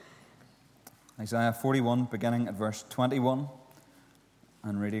Isaiah 41, beginning at verse 21,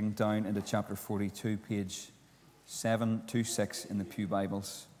 and reading down into chapter 42, page 726 in the Pew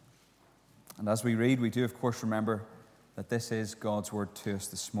Bibles. And as we read, we do, of course, remember that this is God's word to us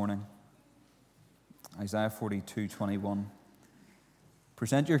this morning. Isaiah 42:21.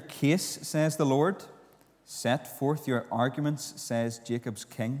 Present your case, says the Lord. Set forth your arguments, says Jacob's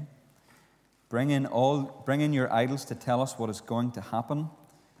king. Bring in your idols to tell us what is going to happen.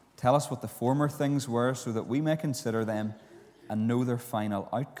 Tell us what the former things were, so that we may consider them and know their final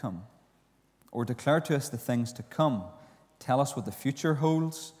outcome. Or declare to us the things to come. Tell us what the future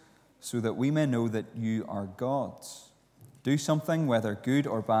holds, so that we may know that you are gods. Do something, whether good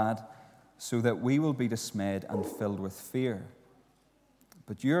or bad, so that we will be dismayed and filled with fear.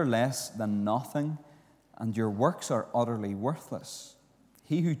 But you are less than nothing, and your works are utterly worthless.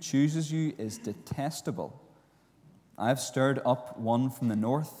 He who chooses you is detestable. I have stirred up one from the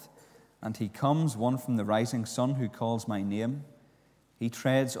north, and he comes, one from the rising sun, who calls my name. He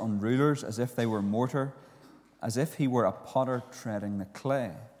treads on rulers as if they were mortar, as if he were a potter treading the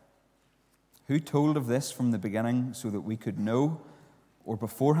clay. Who told of this from the beginning so that we could know, or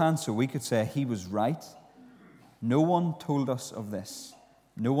beforehand so we could say he was right? No one told us of this.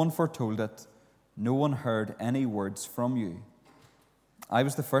 No one foretold it. No one heard any words from you. I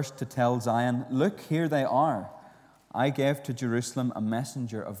was the first to tell Zion, look, here they are. I gave to Jerusalem a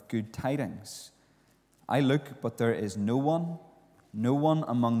messenger of good tidings. I look, but there is no one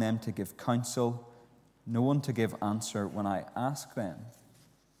among them to give counsel, no one to give answer when I ask them.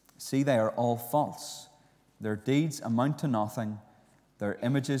 See, they are all false. Their deeds amount to nothing. Their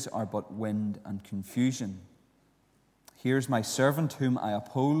images are but wind and confusion. Here's my servant whom I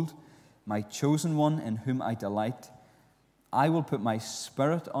uphold, my chosen one in whom I delight. I will put my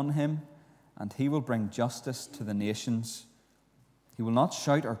spirit on him, and he will bring justice to the nations. He will not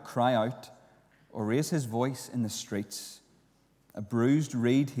shout or cry out, or raise his voice in the streets. A bruised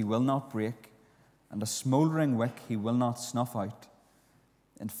reed he will not break, and a smouldering wick he will not snuff out.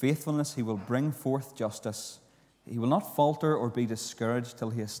 In faithfulness he will bring forth justice. He will not falter or be discouraged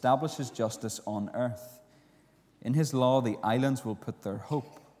till he establishes justice on earth. In his law the islands will put their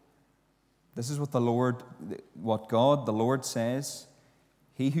hope. This is what God, the Lord, says.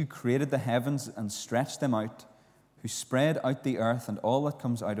 He who created the heavens and stretched them out, who spread out the earth and all that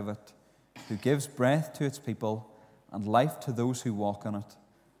comes out of it, who gives breath to its people and life to those who walk on it.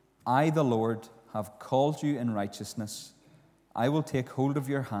 I, the Lord, have called you in righteousness. I will take hold of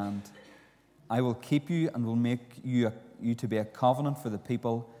your hand. I will keep you and will make you to be a covenant for the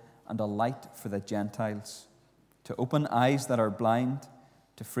people and a light for the Gentiles, to open eyes that are blind,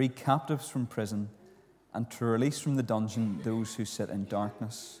 to free captives from prison, and to release from the dungeon those who sit in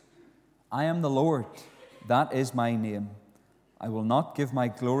darkness. I am the Lord, that is my name. I will not give my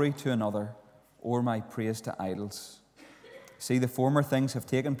glory to another, or my praise to idols. See, the former things have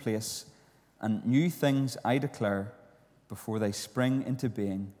taken place, and new things I declare. Before they spring into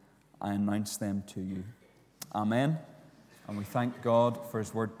being, I announce them to you. Amen. And we thank God for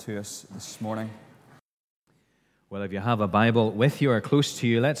his word to us this morning. Well, if you have a Bible with you or close to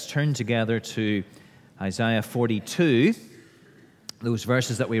you, let's turn together to Isaiah 42, those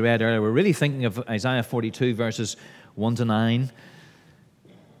verses that we read earlier. We're really thinking of Isaiah 42, verses 1 to 9.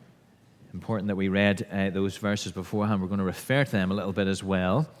 Important that we read those verses beforehand. We're going to refer to them a little bit as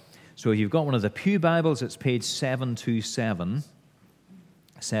well. So if you've got one of the Pew Bibles, it's page 727.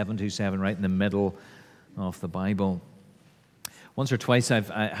 727, right in the middle of the Bible. Once or twice I've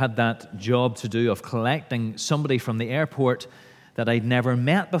had that job to do of collecting somebody from the airport that I'd never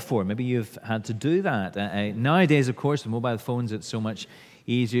met before. Maybe you've had to do that. Nowadays, of course, with mobile phones, it's so much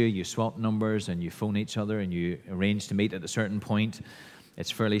easier. You swap numbers and you phone each other and you arrange to meet at a certain point.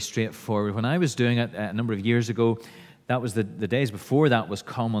 It's fairly straightforward. When I was doing it a number of years ago, that was the days before that was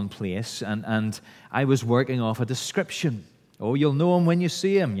commonplace, and I was working off a description. Oh, you'll know him when you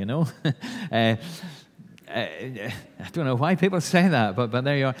see him, you know. I don't know why people say that, but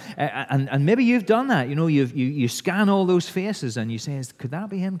there you are. And maybe you've done that. You know, you scan all those faces and you say, could that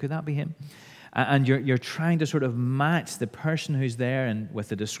be him? Could that be him? And you're trying to sort of match the person who's there and with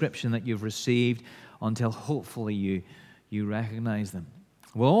the description that you've received until hopefully you recognize them.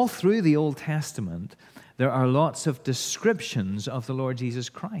 Well, all through the Old Testament, there are lots of descriptions of the Lord Jesus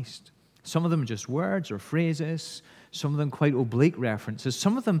Christ. Some of them just words or phrases, some of them quite oblique references,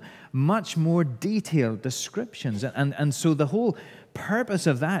 some of them much more detailed descriptions. And so the whole purpose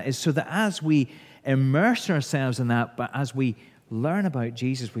of that is so that as we immerse ourselves in that, but as we learn about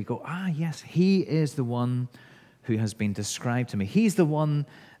Jesus, we go, yes, he is the one who has been described to me. He's the one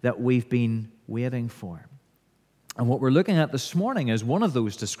that we've been waiting for. And what we're looking at this morning is one of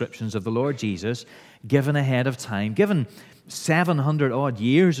those descriptions of the Lord Jesus given ahead of time, given 700 odd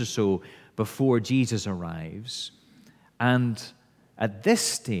years or so before Jesus arrives. And at this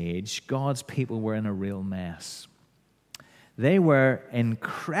stage, God's people were in a real mess. They were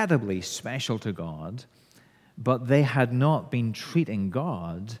incredibly special to God, but they had not been treating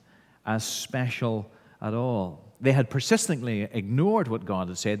God as special at all. They had persistently ignored what God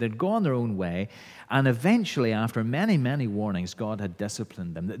had said. They'd gone their own way, and eventually, after many, many warnings, God had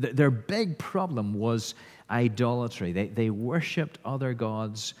disciplined them. Their big problem was idolatry. They worshipped other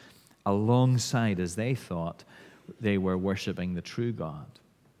gods alongside, as they thought, they were worshiping the true God.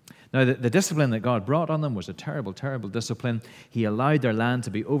 Now, the discipline that God brought on them was a terrible, terrible discipline. He allowed their land to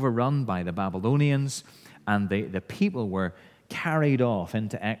be overrun by the Babylonians, and the people were carried off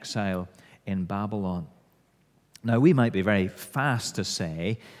into exile in Babylon. Now, we might be very fast to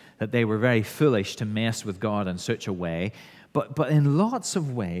say that they were very foolish to mess with God in such a way, but in lots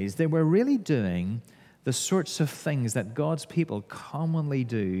of ways, they were really doing the sorts of things that God's people commonly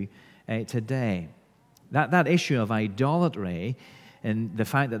do today. That issue of idolatry and the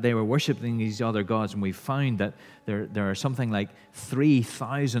fact that they were worshiping these other gods, and we found that there are something like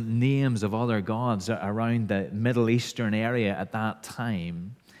 3,000 names of other gods around the Middle Eastern area at that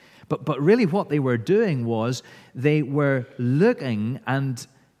time. But really what they were doing was they were looking and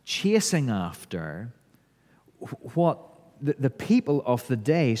chasing after what the people of the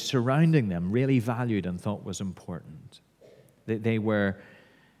day surrounding them really valued and thought was important. They were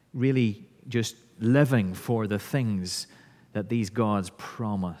really just living for the things that these gods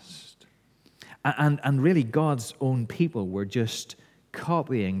promised. And really God's own people were just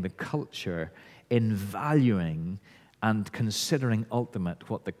copying the culture in valuing and considering ultimate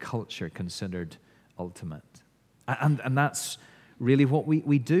what the culture considered ultimate. And that's really what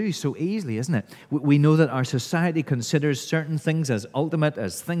we do so easily, isn't it? We know that our society considers certain things as ultimate,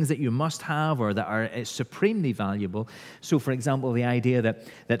 as things that you must have or that are supremely valuable. So, for example, the idea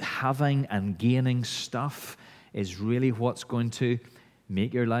that having and gaining stuff is really what's going to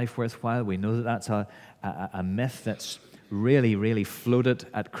make your life worthwhile. We know that that's a myth that's really, really floated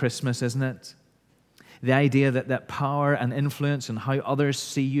at Christmas, isn't it? The idea that power and influence and how others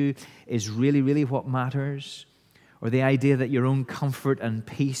see you is really, really what matters. Or the idea that your own comfort and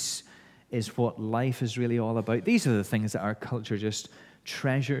peace is what life is really all about. These are the things that our culture just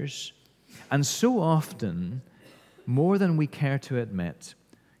treasures. And so often, more than we care to admit,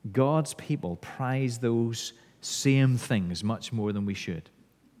 God's people prize those same things much more than we should.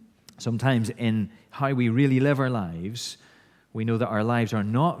 Sometimes in how we really live our lives, we know that our lives are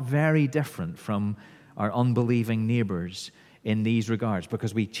not very different from our unbelieving neighbors in these regards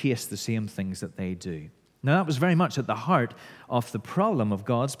because we chase the same things that they do. Now, that was very much at the heart of the problem of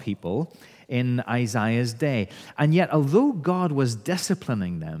God's people in Isaiah's day. And yet, although God was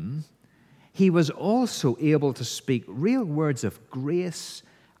disciplining them, he was also able to speak real words of grace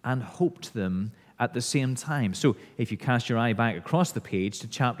and hope to them at the same time. So, if you cast your eye back across the page to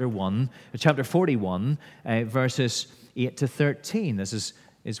chapter 41, verses 8 to 13, this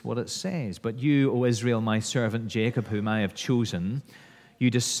is what it says. But you, O Israel, my servant Jacob, whom I have chosen, you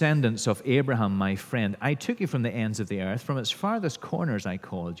descendants of Abraham, my friend, I took you from the ends of the earth, from its farthest corners I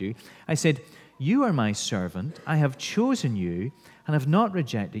called you. I said, you are my servant, I have chosen you, and have not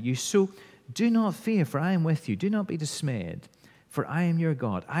rejected you. So do not fear, for I am with you. Do not be dismayed, for I am your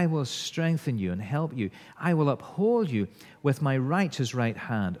God. I will strengthen you and help you. I will uphold you with my righteous right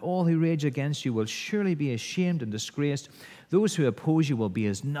hand. All who rage against you will surely be ashamed and disgraced. Those who oppose you will be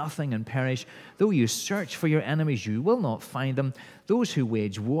as nothing and perish. Though you search for your enemies, you will not find them. Those who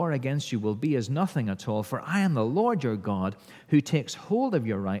wage war against you will be as nothing at all. For I am the Lord your God, who takes hold of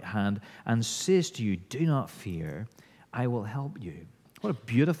your right hand and says to you, do not fear, I will help you. What a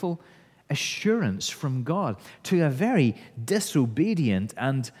beautiful assurance from God to a very disobedient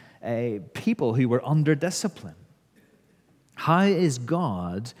and people who were under discipline. How is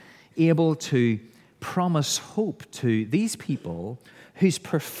God able to promise hope to these people whose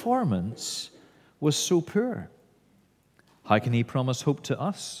performance was so poor? How can he promise hope to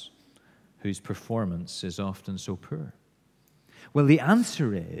us whose performance is often so poor? Well, the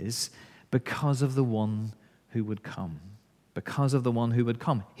answer is because of the one who would come. Because of the one who would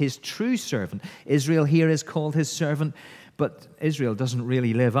come, his true servant. Israel here is called his servant, but Israel doesn't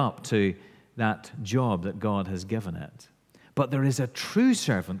really live up to that job that God has given it. But there is a true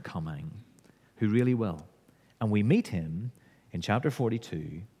servant coming who really will. And we meet him in chapter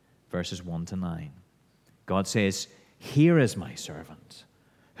 42, verses 1 to 9. God says, here is my servant,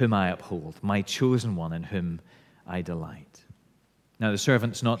 whom I uphold, my chosen one in whom I delight. Now, the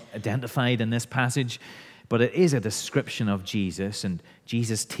servant's not identified in this passage, but it is a description of Jesus, and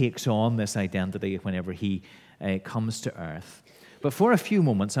Jesus takes on this identity whenever he comes to earth. But for a few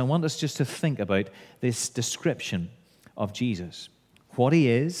moments, I want us just to think about this description of Jesus. What he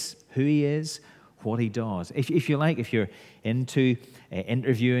is, who he is, what he does. If you like, if you're into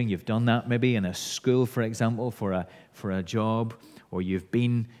interviewing, you've done that maybe in a school, for example, for a job, or you've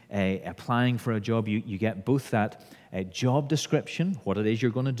been applying for a job, you get both that job description, what it is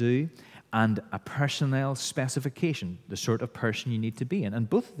you're going to do, and a personnel specification, the sort of person you need to be in. And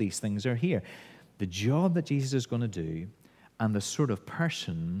both of these things are here. The job that Jesus is going to do and the sort of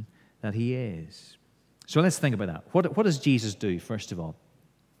person that he is. So let's think about that. What does Jesus do, first of all?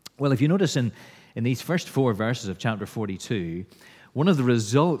 Well, if you notice in these first 4 verses of chapter 42, one of the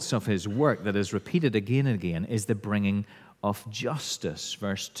results of his work that is repeated again and again is the bringing of justice.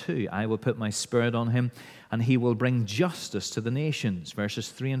 Verse 2, I will put my spirit on him, and he will bring justice to the nations. Verses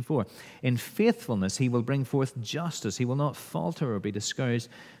 3 and 4, in faithfulness he will bring forth justice. He will not falter or be discouraged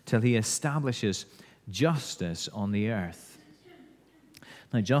till he establishes justice on the earth.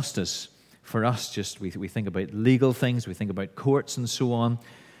 Now, justice, for us, just we think about legal things, we think about courts and so on.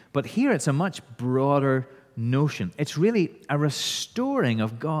 But here it's a much broader notion. It's really a restoring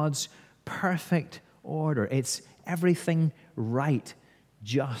of God's perfect order. It's everything right,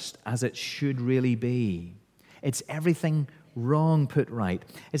 just as it should really be. It's everything wrong put right.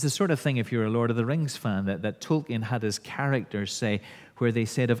 It's the sort of thing, if you're a Lord of the Rings fan, that Tolkien had his characters say, where they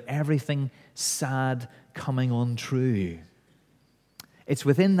said of everything sad coming untrue. It's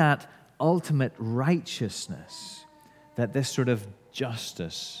within that ultimate righteousness that this sort of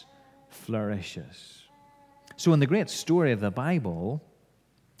justice flourishes. So in the great story of the Bible,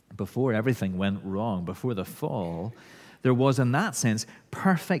 before everything went wrong, before the fall, there was, in that sense,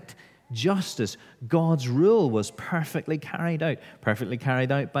 perfect justice. God's rule was perfectly carried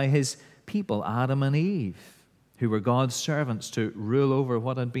out by his people, Adam and Eve, who were God's servants to rule over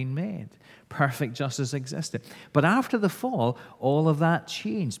what had been made. Perfect justice existed. But after the fall, all of that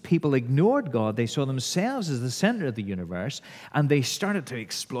changed. People ignored God. They saw themselves as the center of the universe, and they started to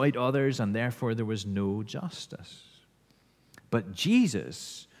exploit others, and therefore there was no justice. But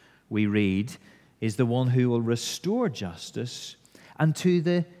Jesus, we read, is the one who will restore justice unto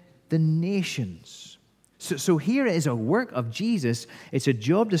the nations. So here is a work of Jesus. It's a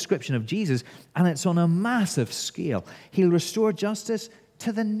job description of Jesus, and it's on a massive scale. He'll restore justice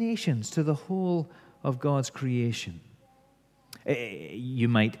to the nations, to the whole of God's creation. You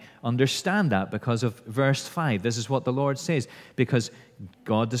might understand that because of verse 5. This is what the Lord says, because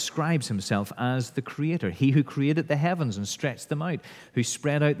God describes himself as the creator. He who created the heavens and stretched them out, who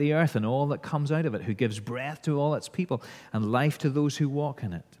spread out the earth and all that comes out of it, who gives breath to all its people and life to those who walk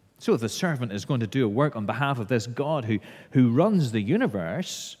in it. So if the servant is going to do a work on behalf of this God who runs the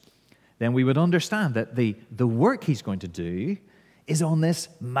universe, then we would understand that the work he's going to do is on this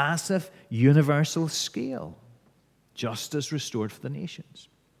massive universal scale. Justice restored for the nations.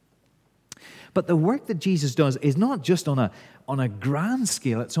 But the work that Jesus does is not just on a grand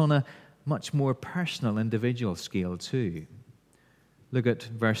scale, it's on a much more personal, individual scale too. Look at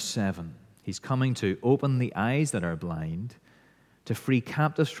verse 7. He's coming to open the eyes that are blind, to free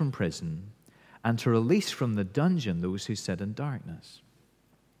captives from prison, and to release from the dungeon those who sit in darkness.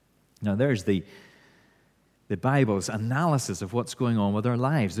 Now there's the Bible's analysis of what's going on with our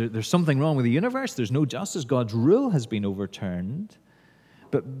lives. There's something wrong with the universe. There's no justice. God's rule has been overturned.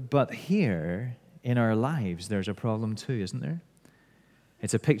 But here in our lives, there's a problem too, isn't there?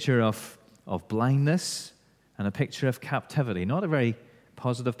 It's a picture of blindness and a picture of captivity. Not a very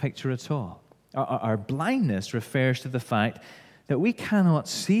positive picture at all. Our blindness refers to the fact that we cannot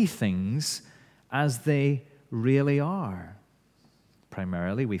see things as they really are.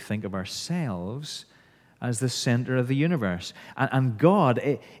 Primarily, we think of ourselves as the center of the universe. And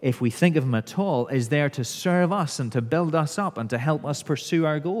God, if we think of him at all, is there to serve us and to build us up and to help us pursue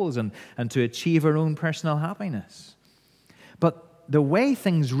our goals and to achieve our own personal happiness. But the way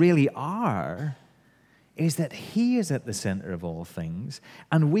things really are is that he is at the center of all things,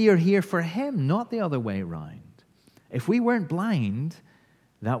 and we are here for him, not the other way around. If we weren't blind,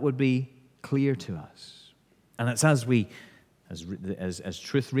 that would be clear to us. And it's as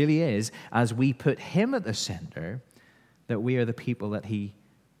truth really is, as we put him at the center, that we are the people that he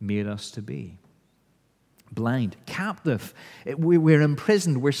made us to be. Blind, captive. We're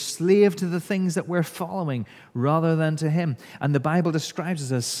imprisoned. We're slave to the things that we're following rather than to him. And the Bible describes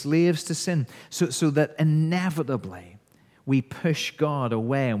us as slaves to sin, so that inevitably we push God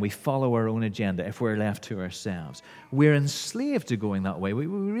away and we follow our own agenda if we're left to ourselves. We're enslaved to going that way. We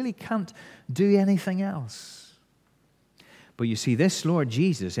really can't do anything else. But you see, this Lord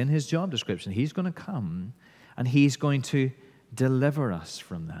Jesus, in his job description, he's going to come and he's going to deliver us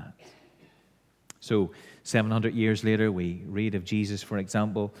from that. So 700 years later, we read of Jesus, for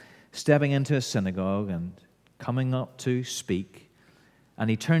example, stepping into a synagogue and coming up to speak. And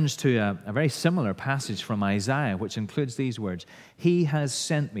he turns to a very similar passage from Isaiah, which includes these words: "He has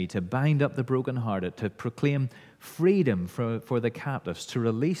sent me to bind up the brokenhearted, to proclaim freedom for the captives, to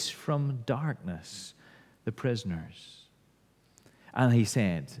release from darkness the prisoners." And he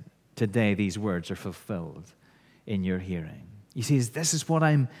said, today these words are fulfilled in your hearing. He says, this is what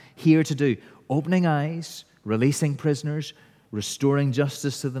I'm here to do: opening eyes, releasing prisoners, restoring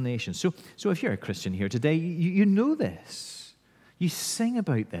justice to the nation. So if you're a Christian here today, you know this. You sing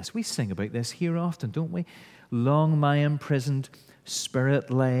about this. We sing about this here often, don't we? Long my imprisoned spirit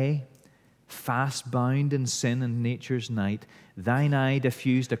lay, fast bound in sin and nature's night. Thine eye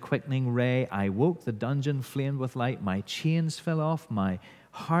diffused a quickening ray. I woke, the dungeon flamed with light. My chains fell off, my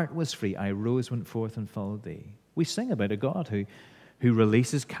heart was free. I rose, went forth, and followed thee. We sing about a God who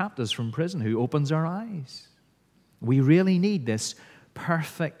releases captives from prison, who opens our eyes. We really need this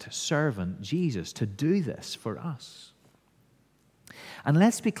perfect servant, Jesus, to do this for us. And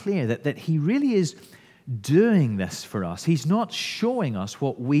let's be clear that he really is doing this for us. He's not showing us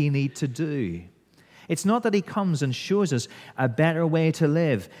what we need to do. It's not that he comes and shows us a better way to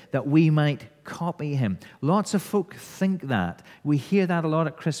live, that we might copy him. Lots of folk think that. We hear that a lot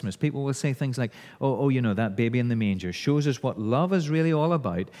at Christmas. People will say things like, oh, you know, that baby in the manger shows us what love is really all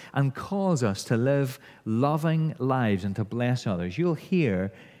about and calls us to live loving lives and to bless others. You'll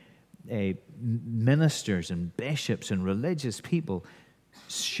hear ministers and bishops and religious people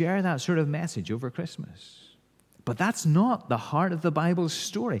share that sort of message over Christmas. But that's not the heart of the Bible's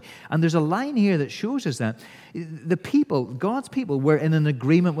story. And there's a line here that shows us that the people, God's people, were in an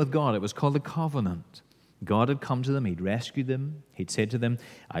agreement with God. It was called the covenant. God had come to them. He'd rescued them. He'd said to them,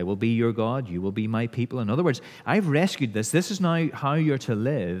 I will be your God. You will be my people. In other words, I've rescued this. This is now how you're to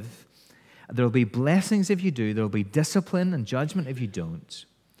live. There will be blessings if you do. There will be discipline and judgment if you don't.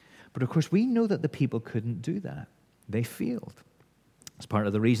 But of course, we know that the people couldn't do that. They failed. It's part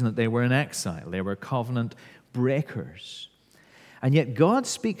of the reason that they were in exile. They were covenant breakers. And yet God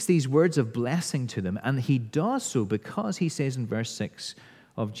speaks these words of blessing to them, and he does so because he says in verse 6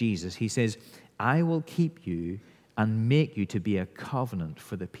 of Jesus, he says, I will keep you and make you to be a covenant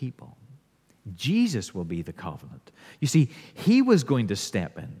for the people. Jesus will be the covenant. You see, he was going to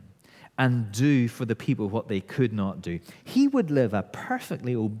step in and do for the people what they could not do. He would live a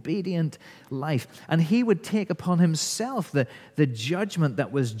perfectly obedient life, and he would take upon himself the judgment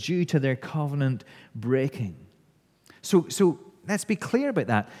that was due to their covenant breaking. So let's be clear about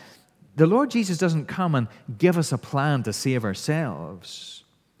that. The Lord Jesus doesn't come and give us a plan to save ourselves.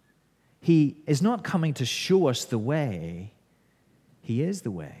 He is not coming to show us the way. He is the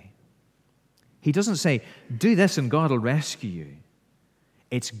way. He doesn't say, do this and God will rescue you.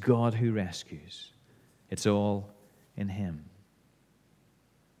 It's God who rescues. It's all in him.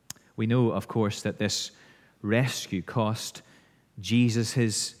 We know, of course, that this rescue cost Jesus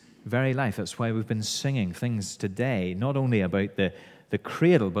his very life. That's why we've been singing things today, not only about the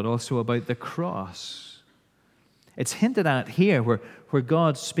cradle, but also about the cross. It's hinted at here where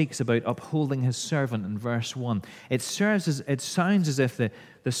God speaks about upholding his servant in verse 1. It sounds as if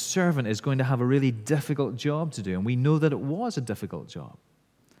the servant is going to have a really difficult job to do, and we know that it was a difficult job.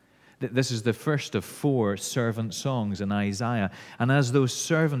 This is the first of 4 servant songs in Isaiah. And as those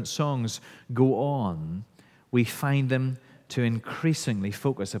servant songs go on, we find them to increasingly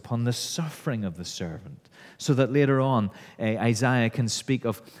focus upon the suffering of the servant, so that later on Isaiah can speak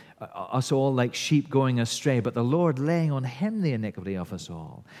of us all like sheep going astray, but the Lord laying on him the iniquity of us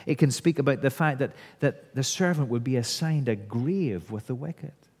all. It can speak about the fact that the servant would be assigned a grave with the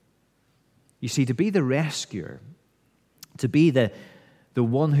wicked. You see, to be the rescuer, to be the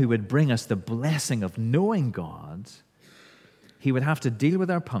one who would bring us the blessing of knowing God, he would have to deal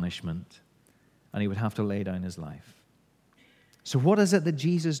with our punishment, and he would have to lay down his life. So what is it that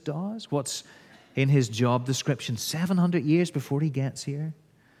Jesus does? What's in his job description 700 years before he gets here?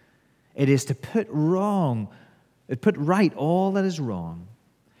 It is to put right all that is wrong.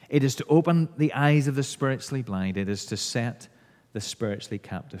 It is to open the eyes of the spiritually blind. It is to set the spiritually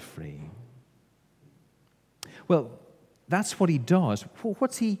captive free. Well, that's what he does.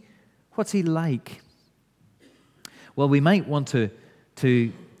 What's he like? Well, we might want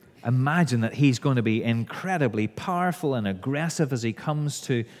to imagine that he's going to be incredibly powerful and aggressive as he comes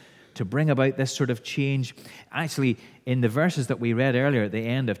to bring about this sort of change. Actually, in the verses that we read earlier at the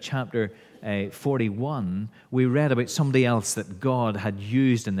end of chapter 41, we read about somebody else that God had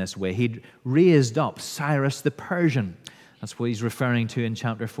used in this way. He'd raised up Cyrus the Persian. That's what he's referring to in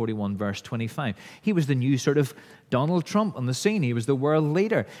chapter 41, verse 25. He was the new sort of Donald Trump on the scene. He was the world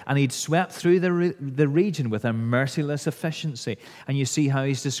leader, and he'd swept through the region with a merciless efficiency. And you see how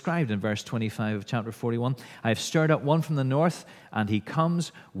he's described in verse 25 of chapter 41. I have stirred up one from the north, and he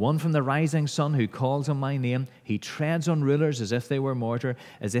comes, one from the rising sun who calls on my name. He treads on rulers as if they were mortar,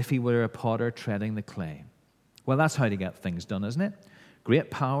 as if he were a potter treading the clay. Well, that's how to get things done, isn't it?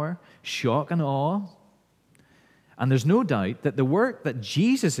 Great power, shock and awe. And there's no doubt that the work that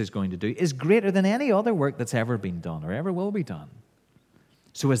Jesus is going to do is greater than any other work that's ever been done or ever will be done.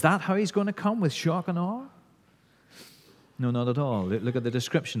 So is that how he's going to come, with shock and awe? No, not at all. Look at the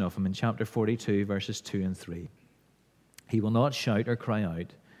description of him in chapter 42, verses 2 and 3. He will not shout or cry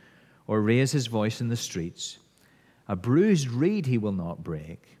out or raise his voice in the streets. A bruised reed he will not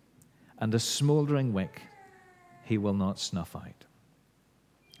break, and a smoldering wick he will not snuff out.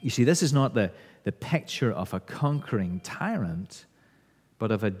 You see, this is not the picture of a conquering tyrant,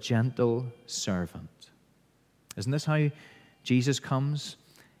 but of a gentle servant. Isn't this how Jesus comes?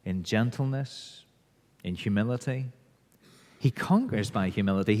 In gentleness, in humility. He conquers by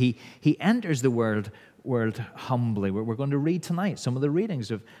humility. He enters the world humbly. We're going to read tonight some of the readings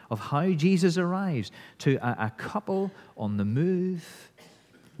of how Jesus arrives to a couple on the move,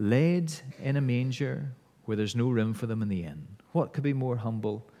 laid in a manger where there's no room for them in the inn. What could be more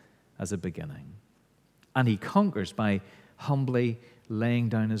humble as a beginning? And he conquers by humbly laying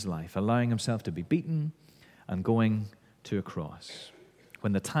down his life, allowing himself to be beaten and going to a cross.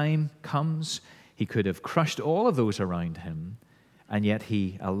 When the time comes, he could have crushed all of those around him, and yet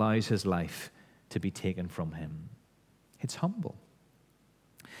he allows his life to be taken from him. It's humble.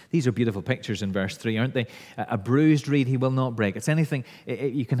 These are beautiful pictures in verse 3, aren't they? A bruised reed he will not break. It's anything,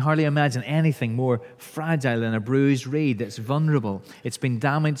 you can hardly imagine anything more fragile than a bruised reed that's vulnerable. It's been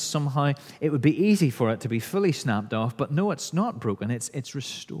damaged somehow. It would be easy for it to be fully snapped off, but no, it's not broken. It's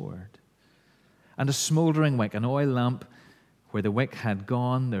restored. And a smoldering wick, an oil lamp where the wick had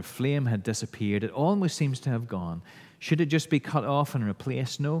gone, their flame had disappeared. It almost seems to have gone. Should it just be cut off and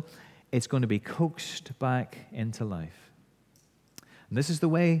replaced? No, it's going to be coaxed back into life. And this is the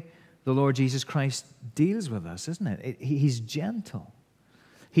way the Lord Jesus Christ deals with us, isn't it? He's gentle.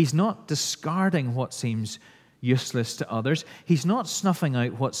 He's not discarding what seems useless to others. He's not snuffing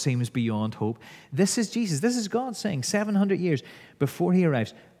out what seems beyond hope. This is Jesus. This is God saying 700 years before he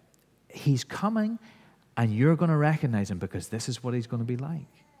arrives, he's coming and you're going to recognize him because this is what he's going to be like.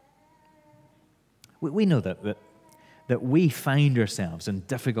 We know that we find ourselves in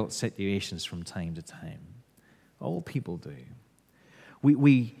difficult situations from time to time. All people do.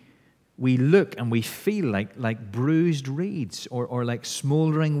 We look and we feel like bruised reeds or like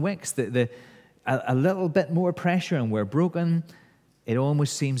smoldering wicks. A little bit more pressure and we're broken. It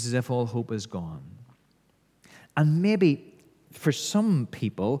almost seems as if all hope is gone. And maybe for some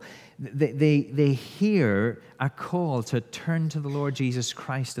people, they hear a call to turn to the Lord Jesus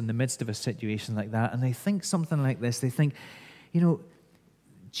Christ in the midst of a situation like that, and they think something like this. They think,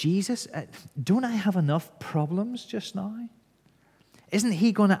 Jesus, don't I have enough problems just now? Isn't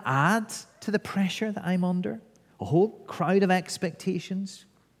he going to add to the pressure that I'm under? A whole crowd of expectations?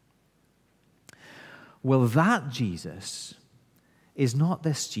 Well, that Jesus is not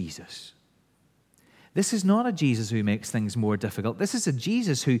this Jesus. This is not a Jesus who makes things more difficult. This is a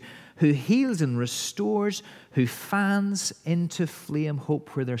Jesus who heals and restores, who fans into flame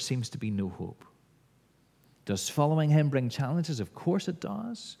hope where there seems to be no hope. Does following him bring challenges? Of course it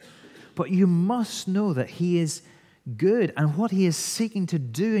does. But you must know that he is good, and what he is seeking to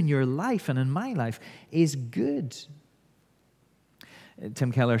do in your life and in my life is good.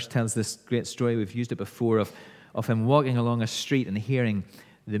 Tim Keller tells this great story, we've used it before, of him walking along a street and hearing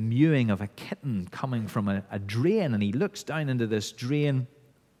the mewing of a kitten coming from a drain, and he looks down into this drain,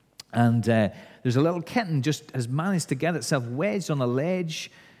 and there's a little kitten just has managed to get itself wedged on a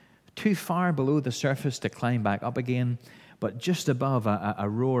ledge too far below the surface to climb back up again, but just above a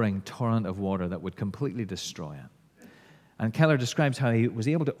roaring torrent of water that would completely destroy it. And Keller describes how he was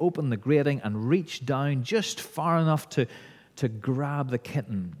able to open the grating and reach down just far enough to grab the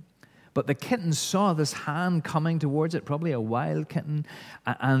kitten. But the kitten saw this hand coming towards it, probably a wild kitten,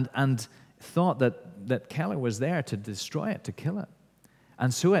 and thought that Keller was there to destroy it, to kill it.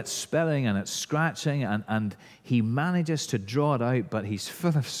 And so it's spilling and it's scratching, and he manages to draw it out, but he's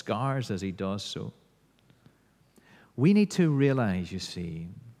full of scars as he does so. We need to realize, you see,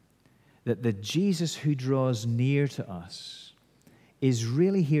 that the Jesus who draws near to us is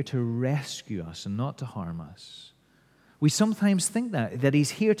really here to rescue us and not to harm us. We sometimes think that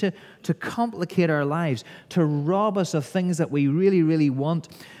he's here to complicate our lives, to rob us of things that we really, really want.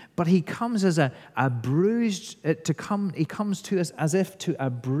 But he comes as he comes to us as if to a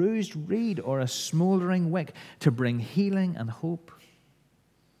bruised reed or a smoldering wick to bring healing and hope.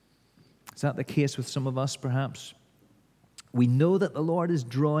 Is that the case with some of us, perhaps? We know that the Lord is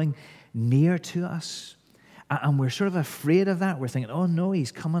drawing near to us, and we're sort of afraid of that. We're thinking, oh no,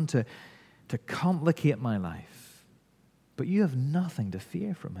 he's coming to complicate my life. But you have nothing to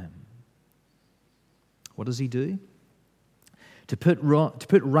fear from him. What does he do? To put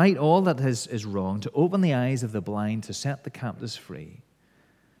right all that is wrong, to open the eyes of the blind, to set the captives free.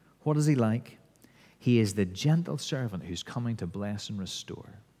 What is he like? He is the gentle servant who's coming to bless and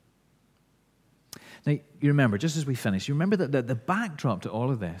restore. Now, you remember, just as we finish, you remember that the backdrop to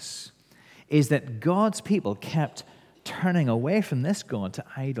all of this is that God's people kept turning away from this God to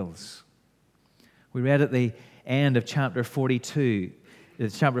idols. We read at the end of chapter 42,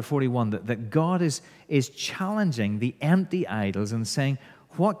 chapter 41, that God is challenging the empty idols and saying,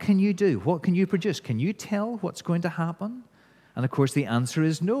 what can you do? What can you produce? Can you tell what's going to happen? And of course the answer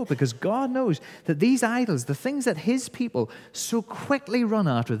is no, because God knows that these idols, the things that his people so quickly run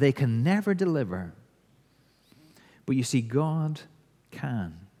after, they can never deliver. But you see, God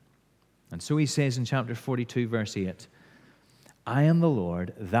can. And so he says in chapter 42, verse 8, I am the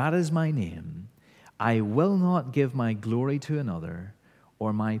Lord, that is my name. I will not give my glory to another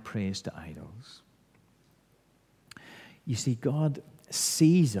or my praise to idols. You see, God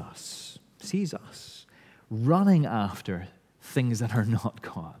sees us running after things that are not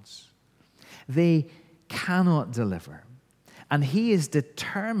God's. They cannot deliver. And he is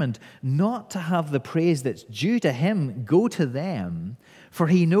determined not to have the praise that's due to him go to them, for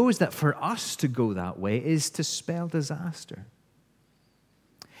he knows that for us to go that way is to spell disaster.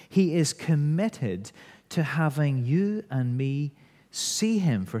 He is committed to having you and me see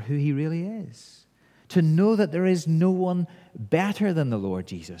him for who he really is, to know that there is no one better than the Lord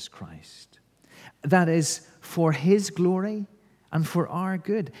Jesus Christ. That is for his glory and for our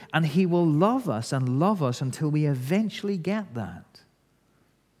good. And he will love us until we eventually get that.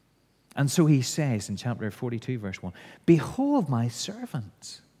 And so he says in chapter 42, verse 1, behold my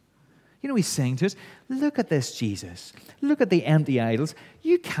servant. You know, he's saying to us, look at this Jesus. Look at the empty idols.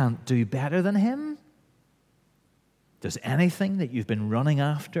 You can't do better than him. Does anything that you've been running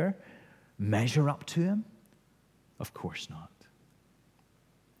after measure up to him? Of course not.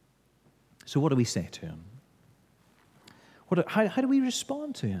 So what do we say to him? How do we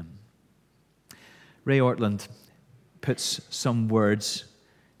respond to him? Ray Ortland puts some words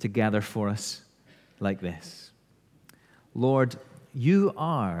together for us like this. Lord, you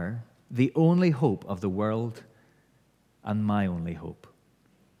are the only hope of the world and my only hope.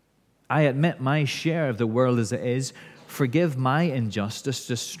 I admit my share of the world as it is. Forgive my injustice,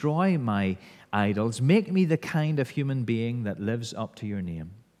 destroy my idols, make me the kind of human being that lives up to your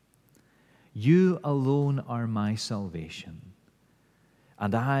name. You alone are my salvation,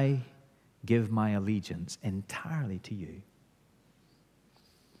 and I give my allegiance entirely to you.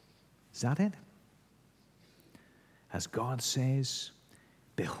 Is that it? As God says,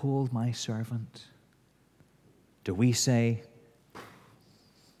 behold my servant, do we say,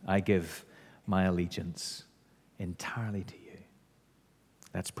 I give my allegiance entirely to you?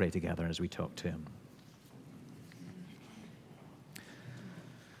 Let's pray together as we talk to him.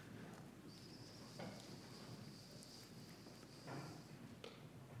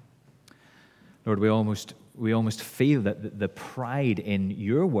 Lord, we almost feel that the pride in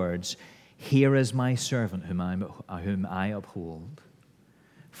your words, here is my servant whom I uphold.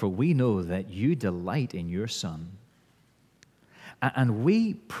 For we know that you delight in your Son. And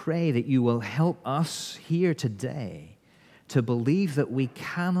we pray that you will help us here today to believe that we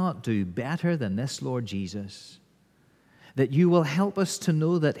cannot do better than this Lord Jesus. That you will help us to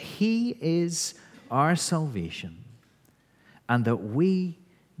know that he is our salvation and that we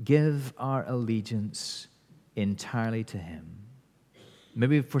give our allegiance entirely to him.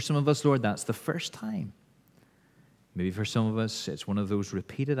 Maybe for some of us, Lord, that's the first time. Maybe for some of us, it's one of those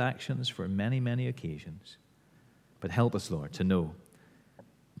repeated actions for many, many occasions. But help us, Lord, to know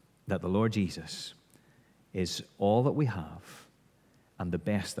that the Lord Jesus is all that we have and the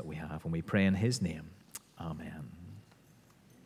best that we have. And we pray in his name. Amen.